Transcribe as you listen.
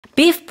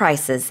Beef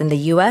prices in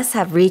the U.S.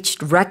 have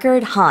reached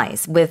record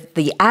highs, with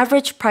the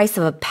average price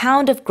of a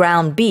pound of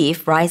ground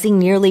beef rising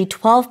nearly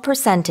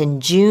 12% in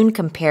June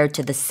compared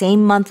to the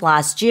same month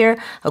last year,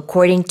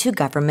 according to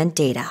government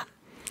data.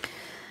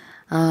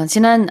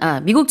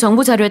 미국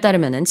정부 자료에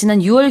따르면은 지난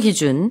 6월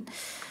기준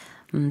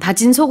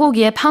다진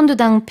소고기의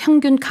파운드당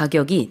평균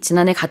가격이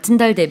지난해 같은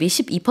달 대비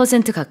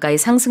 12% 가까이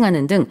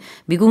상승하는 등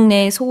미국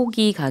내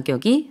소고기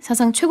가격이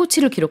사상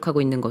최고치를 기록하고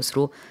있는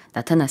것으로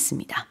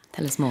나타났습니다.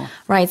 Tell us more.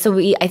 Right, so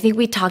I think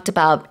we talked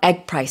about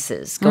egg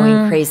prices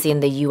going crazy in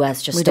the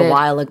U.S. just a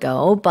while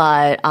ago,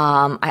 but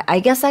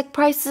I guess egg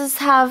prices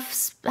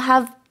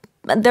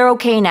they're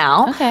okay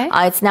now. Okay.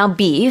 It's now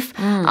beef.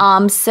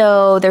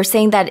 So they're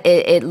saying that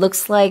it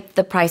looks like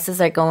the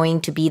prices are going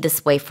to be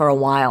this way for a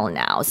while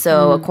now.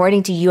 So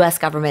according to U.S.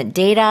 government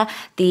data,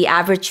 the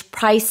average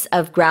price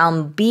of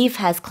ground beef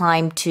has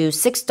climbed to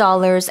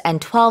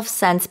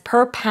 $6.12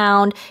 per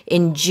pound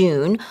in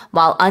June,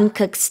 while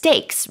uncooked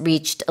steaks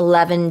reached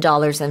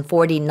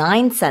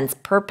 $11.49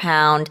 per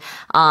pound.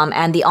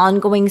 And the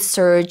ongoing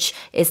surge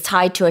is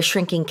tied to a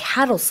shrinking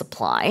cattle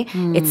supply.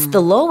 It's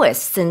the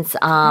lowest since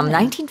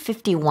 1951.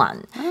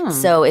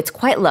 So it's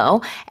quite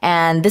low.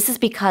 And this is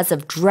because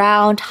of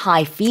drought,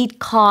 high feed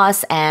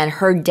costs, and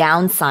herd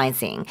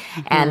downsizing.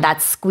 And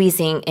that's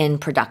squeezing in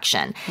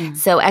production.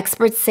 So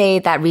experts say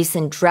that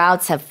recent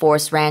droughts have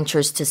forced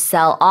ranchers to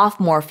sell off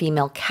more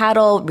female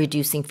cattle,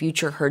 reducing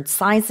future herd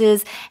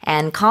sizes.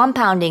 And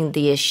compounding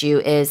the issue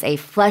is a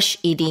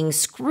flesh-eating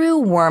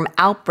screwworm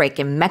outbreak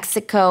in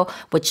Mexico,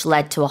 which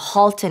led to a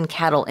halt in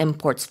cattle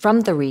imports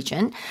from the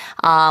region.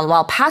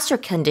 While pasture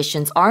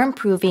conditions are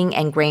improving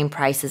and grain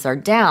prices are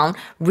down,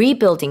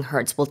 rebuilding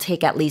herds will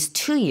take at least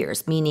 2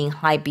 years, meaning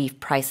high beef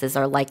prices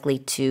are likely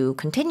to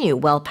continue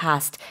well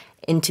past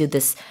into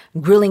this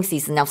grilling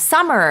season. Now,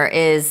 summer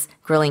is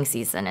grilling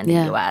season in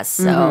the U.S.,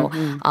 so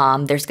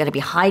there's going to be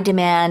high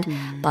demand,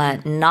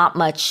 but not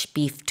much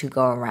beef to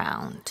go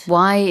around.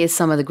 Why is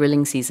summer the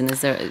grilling season?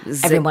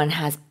 Everyone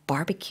has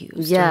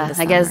barbecues. Yeah, during the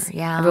summer. I guess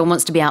everyone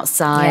wants to be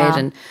outside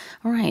and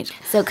all right.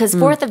 So, because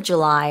 4th of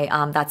July,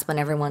 that's when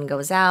everyone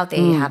goes out.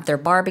 They have their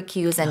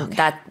barbecues, and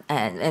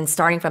and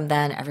starting from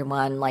then,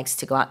 everyone likes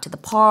to go out to the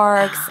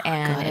parks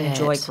and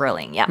enjoy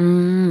grilling. Yeah.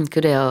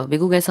 그래요.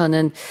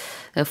 미국에서는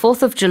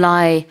 4th of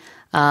July,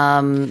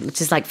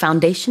 which is like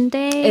Foundation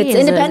Day. It's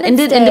Independence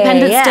Day.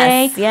 Independence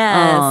Day.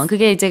 Yes.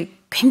 그게 이제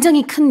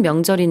굉장히 큰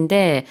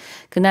명절인데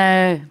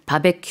그날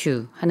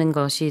바베큐 하는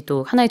것이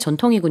또 하나의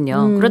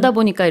전통이군요. 그러다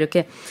보니까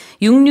이렇게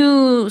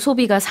육류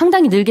소비가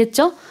상당히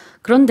늘겠죠?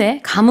 그런데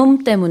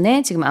가뭄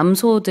때문에 지금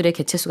암소들의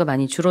개체수가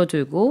많이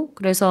줄어들고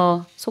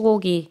그래서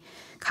소고기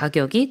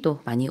가격이 또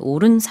많이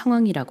오른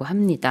상황이라고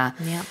합니다.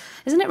 Yep.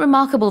 Isn't it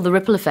remarkable the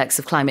ripple effects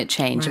of climate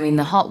change? Right. I mean,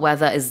 the hot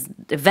weather is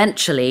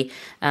eventually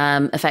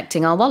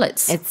affecting our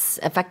wallets. It's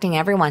affecting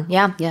everyone.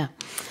 Yeah. Yeah.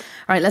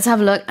 All right, let's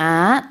have a look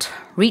at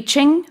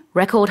reaching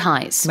record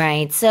highs.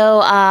 Right.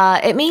 So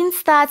it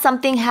means that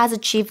something has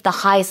achieved the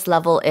highest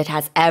level it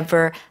has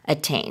ever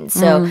attained.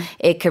 So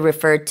it could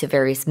refer to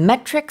various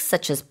metrics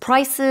such as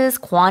prices,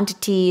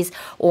 quantities,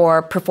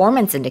 or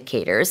performance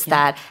indicators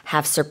that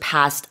have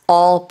surpassed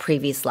all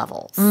previous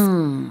levels.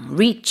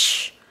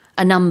 Reach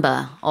a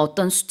number,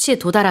 어떤 수치에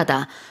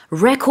도달하다.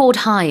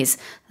 Record highs,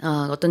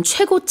 어떤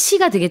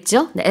최고치가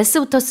되겠죠? 네, S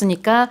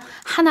붙었으니까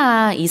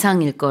하나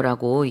이상일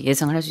거라고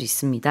예상을 할 수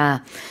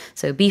있습니다.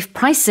 So beef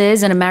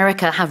prices in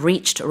America have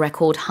reached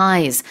record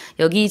highs.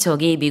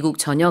 여기저기 미국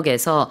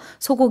전역에서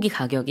소고기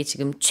가격이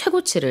지금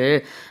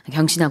최고치를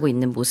경신하고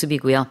있는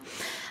모습이고요.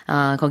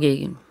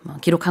 거기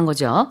기록한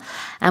거죠.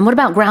 And what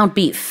about ground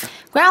beef?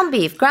 Ground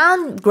beef.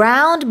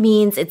 Ground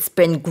means it's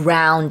been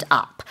ground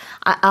up.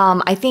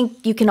 I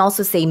think you can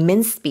also say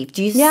minced beef.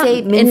 Do you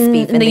say minced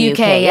beef in the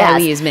UK? Yeah,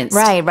 we use mince.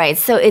 Right.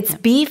 So it's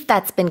beef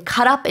that's been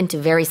cut up into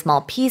very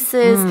small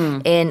pieces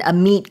in a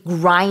meat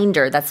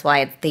grinder. That's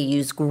why they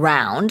use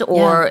ground,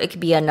 or it could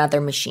be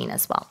another machine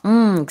as well.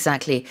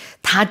 Exactly.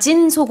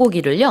 다진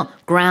소고기를요,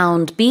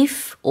 ground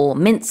beef or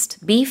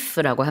minced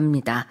beef라고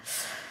합니다.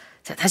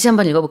 자, 다시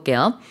한번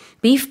읽어볼게요.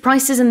 Beef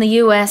prices in the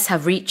US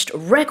have reached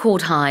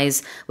record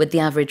highs, with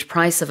the average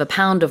price of a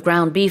pound of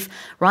ground beef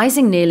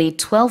rising nearly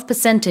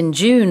 12% in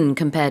June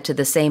compared to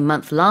the same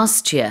month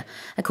last year,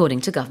 according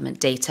to government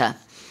data.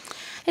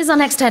 Here's our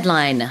next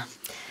headline.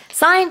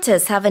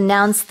 Scientists have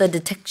announced the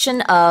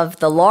detection of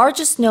the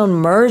largest known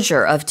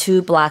merger of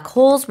two black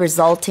holes,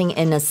 resulting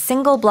in a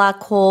single black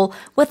hole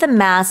with a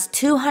mass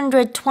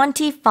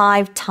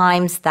 225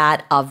 times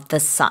that of the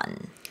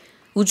sun.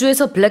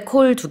 우주에서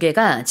블랙홀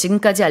 2개가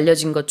지금까지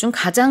알려진 것 중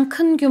가장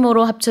큰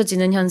규모로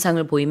합쳐지는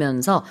현상을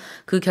보이면서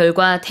그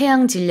결과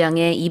태양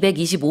질량의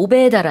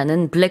 225배에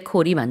달하는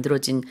블랙홀이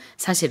만들어진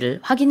사실을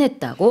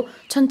확인했다고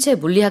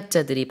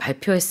천체물리학자들이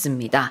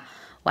발표했습니다.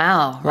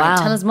 Wow. Right.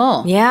 Tell us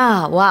more.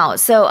 Yeah, wow.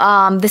 So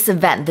this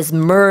event, this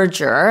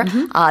merger,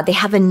 they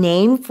have a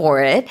name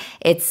for it.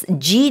 It's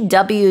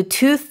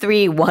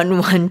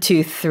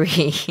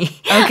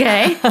GW231123.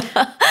 Okay.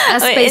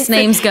 As space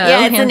names go.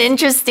 Yeah, it's an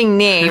interesting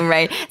name,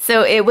 right?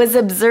 So it was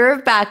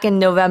observed back in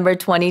November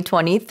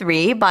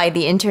 2023 by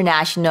the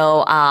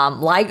International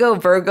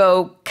LIGO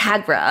Virgo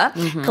Cagra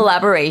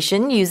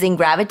collaboration using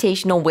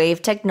gravitational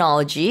wave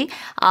technology.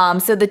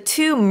 So the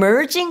two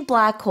merging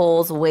black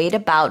holes weighed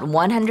about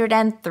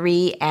 103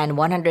 and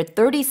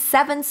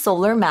 137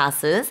 solar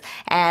masses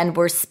and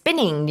were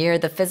spinning near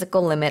the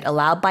physical limit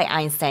allowed by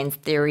Einstein's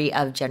theory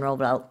of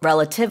general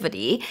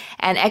relativity.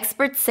 And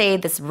experts say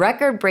this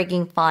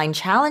record-breaking find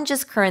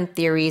challenges current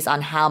theories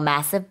on how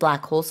massive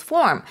black holes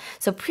form.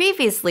 So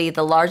previously,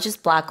 the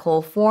largest black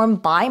hole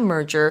formed by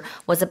merger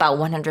was about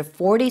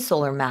 140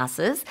 solar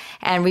masses,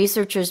 and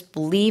researchers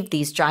believe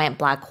these giant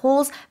black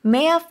holes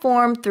may have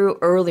formed through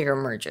earlier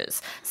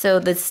mergers. So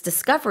this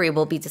discovery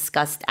will be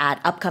discussed at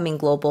upcoming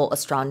global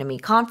astronomy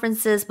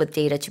conferences with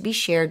data to be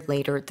shared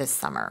later this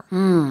summer.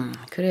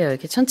 그래요.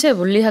 이렇게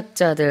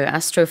천체물리학자들,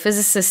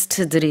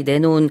 astrophysicist들이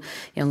내놓은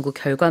연구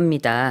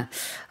결과입니다.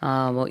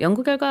 뭐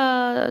연구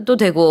결과도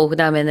되고 그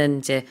다음에는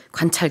이제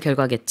관찰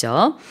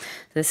결과겠죠.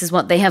 This is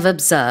what they have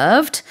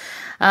observed.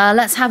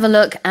 Let's have a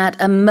look at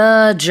a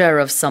merger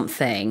of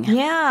something.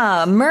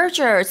 Yeah,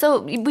 merger. So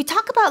we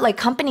talk about like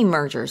company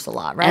mergers a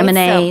lot, right?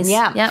 M&As. So,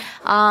 yeah. Yep.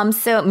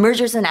 So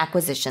mergers and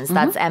acquisitions,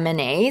 that's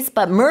M&As.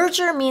 But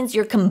merger means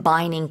you're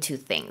combining two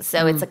things.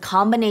 So it's a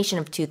combination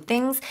of two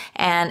things.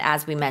 And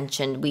as we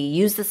mentioned, we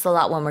use this a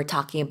lot when we're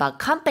talking about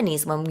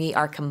companies, when we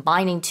are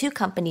combining two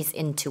companies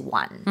into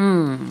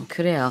one.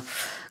 그래요.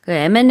 그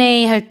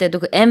M&A 할 때도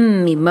그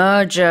M이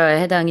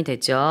merger에 해당이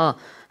되죠.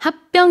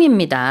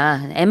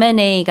 합병입니다.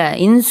 M&A가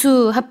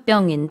인수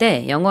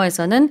합병인데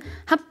영어에서는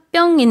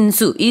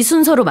합병인수 이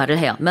순서로 말을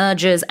해요.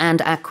 Mergers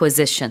and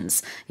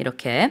acquisitions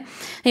이렇게.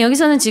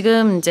 여기서는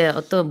지금 이제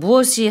어떤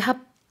무엇이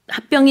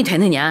합병이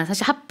되느냐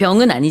사실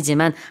합병은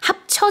아니지만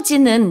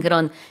합쳐지는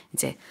그런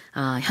이제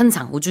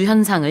현상 우주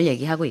현상을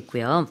얘기하고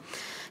있고요.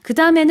 그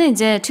다음에는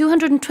이제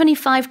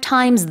 225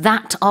 times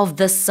that of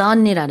the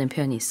sun이라는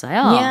표현이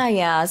있어요.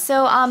 Yeah.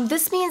 So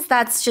this means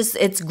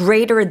it's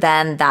greater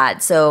than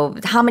that. So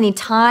how many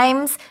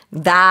times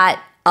that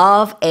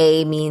of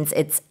A means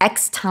it's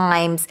X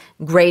times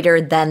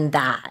greater than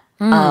that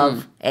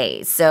of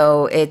A.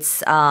 So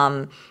it's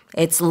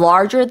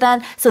larger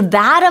than, so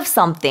that of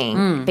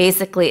something,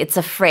 basically it's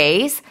a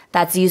phrase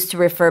that's used to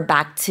refer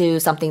back to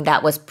something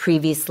that was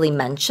previously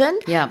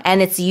mentioned. Yeah.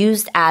 And it's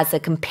used as a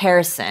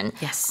comparison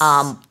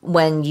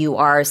when you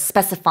are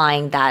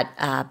specifying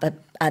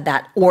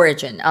that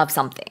origin of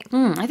something.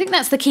 I think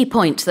that's the key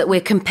point that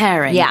we're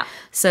comparing. Yeah.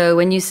 So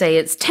when you say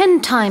it's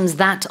 10 times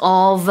that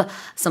of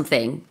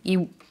something,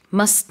 you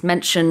must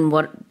mention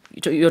what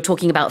you're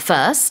talking about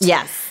first.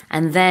 Yes.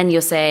 And then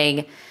you're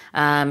saying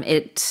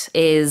it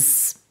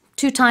is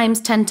 2 times,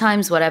 10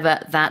 times, whatever,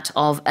 that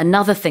of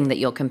another thing that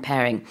you're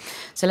comparing.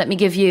 So let me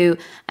give you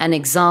an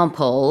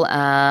example.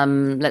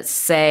 Let's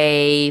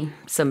say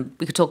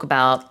we could talk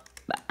about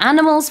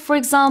animals, for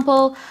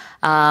example,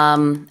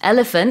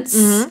 elephants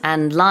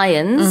and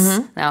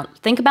lions. Now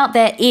think about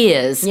their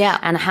ears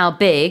and how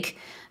big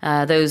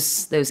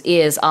those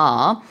ears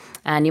are.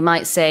 And you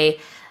might say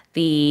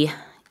the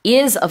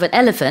ears of an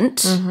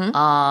elephant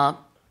are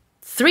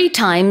 3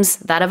 times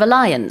that of a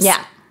lion's.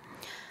 Yeah.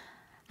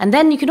 And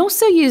then you can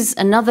also use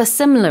another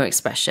similar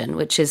expression,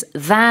 which is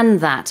than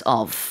that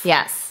of.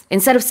 Yes.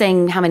 Instead of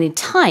saying how many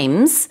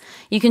times,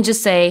 you can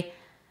just say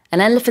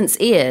an elephant's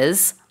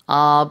ears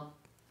are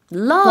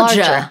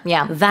larger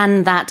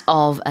than that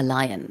of a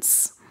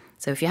lion's.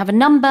 So if you have a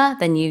number,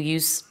 then you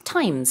use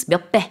times,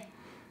 몇 배.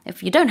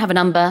 If you don't have a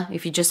number,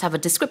 if you just have a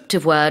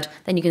descriptive word,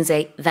 then you can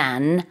say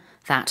than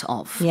that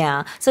of.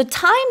 Yeah. So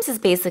times is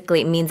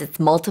basically, it means it's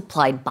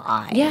multiplied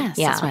by. Yes,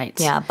 that's right.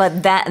 Yeah.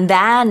 But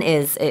than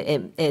is,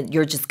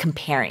 you're just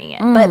comparing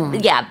it.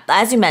 But yeah,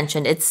 as you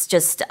mentioned, it's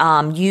just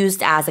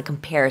used as a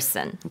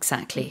comparison.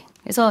 Exactly.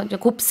 그래서 이제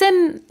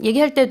곱셈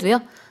얘기할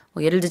때도요.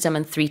 뭐 예를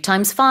들자면 3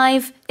 times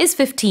 5 is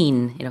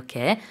 15.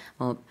 이렇게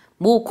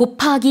뭐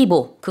곱하기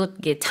뭐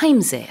그게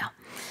times예요.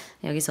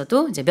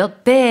 여기서도 이제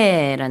몇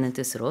배라는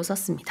뜻으로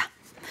썼습니다.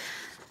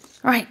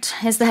 Right,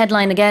 here's the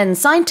headline again.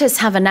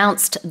 Scientists have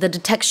announced the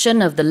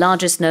detection of the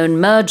largest known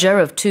merger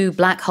of 2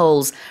 black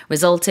holes,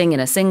 resulting in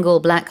a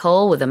single black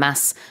hole with a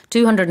mass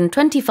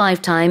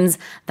 225 times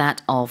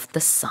that of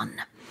the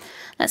sun.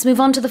 Let's move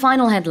on to the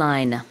final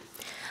headline.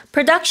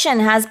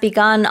 Production has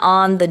begun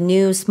on the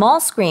new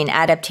small screen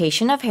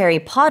adaptation of Harry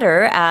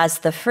Potter as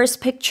the first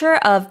picture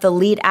of the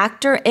lead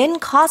actor in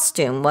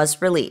costume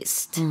was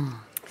released.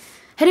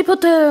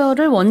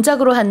 해리포터를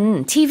원작으로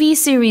한 TV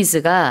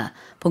시리즈가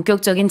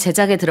본격적인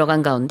제작에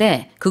들어간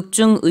가운데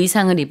극중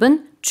의상을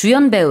입은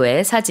주연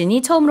배우의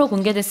사진이 처음으로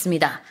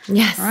공개됐습니다.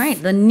 Yes. All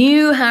right, the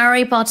new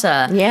Harry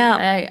Potter. Yeah.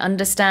 I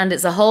understand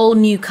it's a whole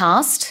new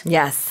cast.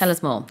 Yes. Tell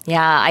us more.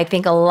 Yeah, I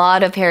think a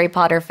lot of Harry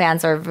Potter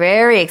fans are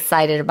very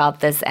excited about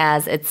this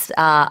as it's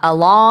a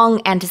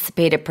long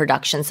anticipated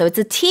production. So it's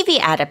a TV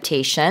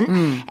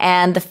adaptation.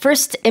 And the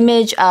first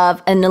image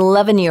of an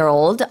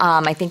 11-year-old,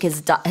 I think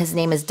his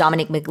name is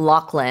Dominic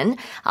McLaughlin,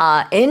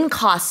 in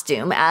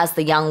costume as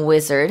the young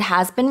wizard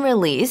has been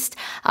released.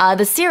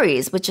 The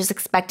series, which is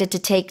expected to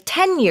take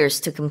 10 years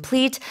to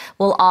complete,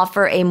 will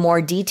offer a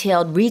more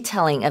detailed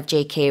retelling of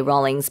J.K.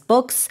 Rowling's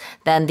books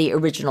than the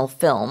original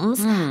films.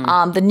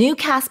 The new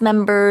cast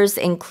members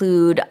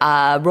include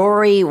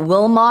Rory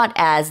Wilmot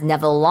as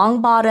Neville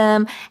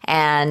Longbottom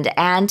and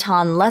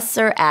Anton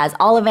Lesser as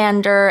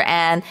Ollivander,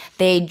 and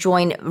they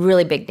join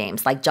really big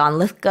names like John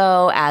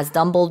Lithgow as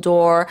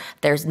Dumbledore.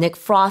 There's Nick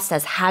Frost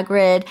as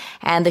Hagrid,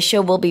 and the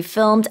show will be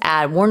filmed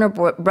at Warner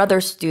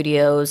Brothers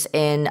Studios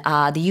in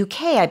the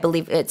UK. I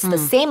believe it's the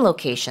same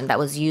location that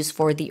was used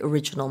for the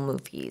original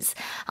movies.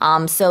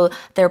 So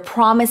they're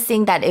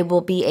promising that it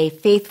will be a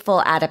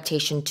faithful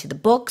adaptation to the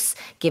books,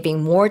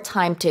 giving more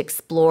time to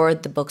explore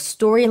the book's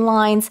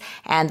storylines,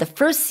 and the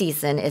first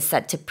season is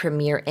set to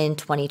premiere in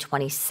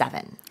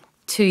 2027.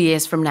 2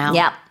 years from now.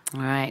 Yep.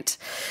 All right.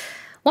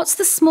 What's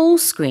the small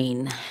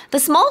screen? The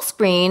small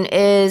screen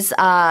is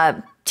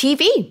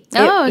TV.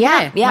 Oh,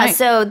 okay. Yeah. Right.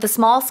 So the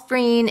small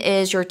screen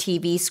is your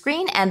TV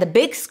screen, and the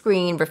big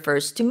screen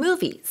refers to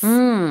movies.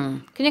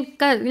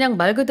 그냥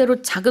말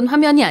그대로 작은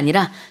화면이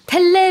아니라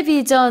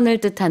텔레비전을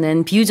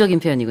뜻하는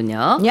비유적인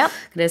표현이군요. Yep.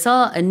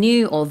 그래서 a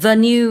new or the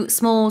new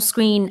small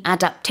screen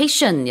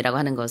adaptation이라고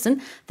하는 것은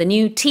the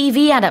new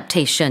TV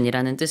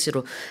adaptation이라는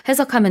뜻으로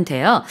해석하면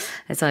돼요.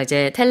 그래서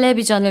이제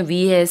텔레비전을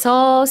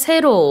위해서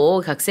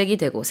새로 각색이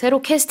되고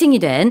새로 캐스팅이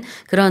된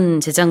그런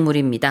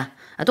제작물입니다.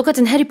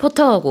 똑같은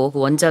해리포터하고 그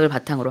원작을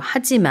바탕으로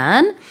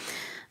하지만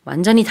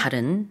완전히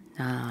다른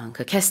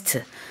그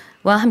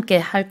캐스트와 함께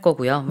할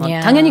거고요. 뭐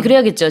Yeah. 당연히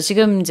그래야겠죠.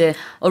 지금 이제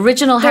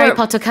original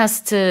해리포터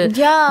캐스트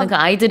Yeah.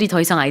 그러니까 아이들이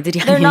더 이상 아이들이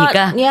They're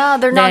아니니까.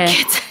 they're not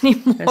kids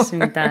anymore.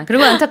 그렇습니다.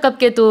 그리고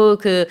안타깝게도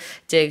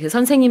이제 그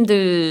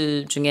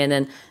선생님들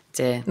중에는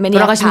이제 Many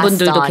have 돌아가신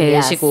passed 분들도 on,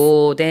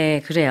 계시고,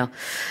 네, 그래요.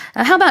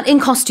 How about in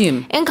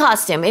costume? In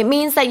costume, it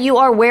means that you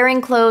are wearing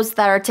clothes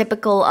that are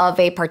typical of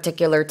a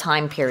particular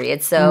time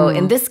period. So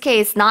in this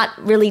case, not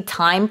really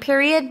time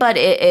period, but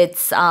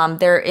it's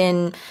they're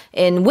in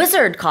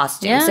wizard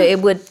costume. Yeah. So it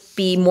would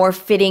be more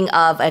fitting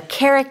of a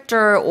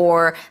character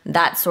or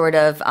that sort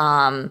of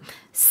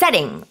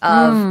setting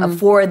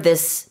for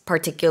this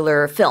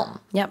particular film.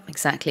 Yep,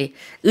 exactly.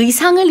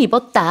 의상을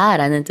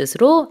입었다라는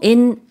뜻으로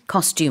in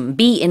costume,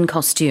 be in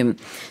costume.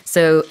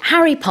 So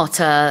Harry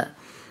Potter,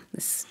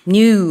 this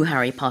new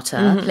Harry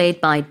Potter, played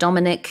by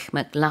Dominic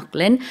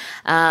McLaughlin.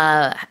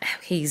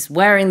 He's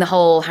wearing the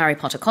whole Harry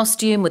Potter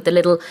costume with the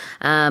little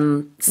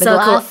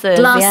circle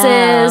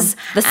glasses.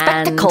 Yeah. The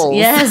spectacles.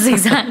 Yes,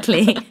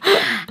 exactly.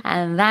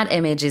 And that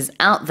image is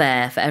out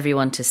there for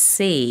everyone to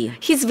see.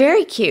 He's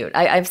very cute.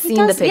 I've seen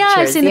the pictures. Yeah,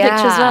 I've seen the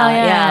pictures as well.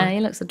 Yeah, he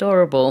looks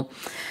adorable.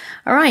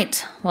 All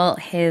right, well,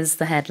 here's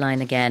the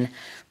headline again.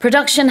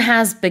 Production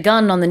has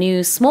begun on the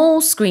new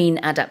small screen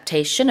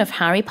adaptation of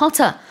Harry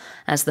Potter,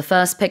 as the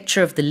first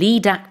picture of the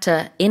lead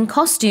actor in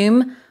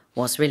costume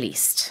was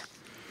released.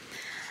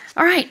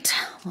 All right,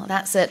 well,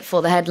 that's it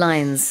for the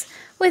headlines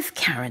with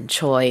Karen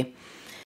Choi.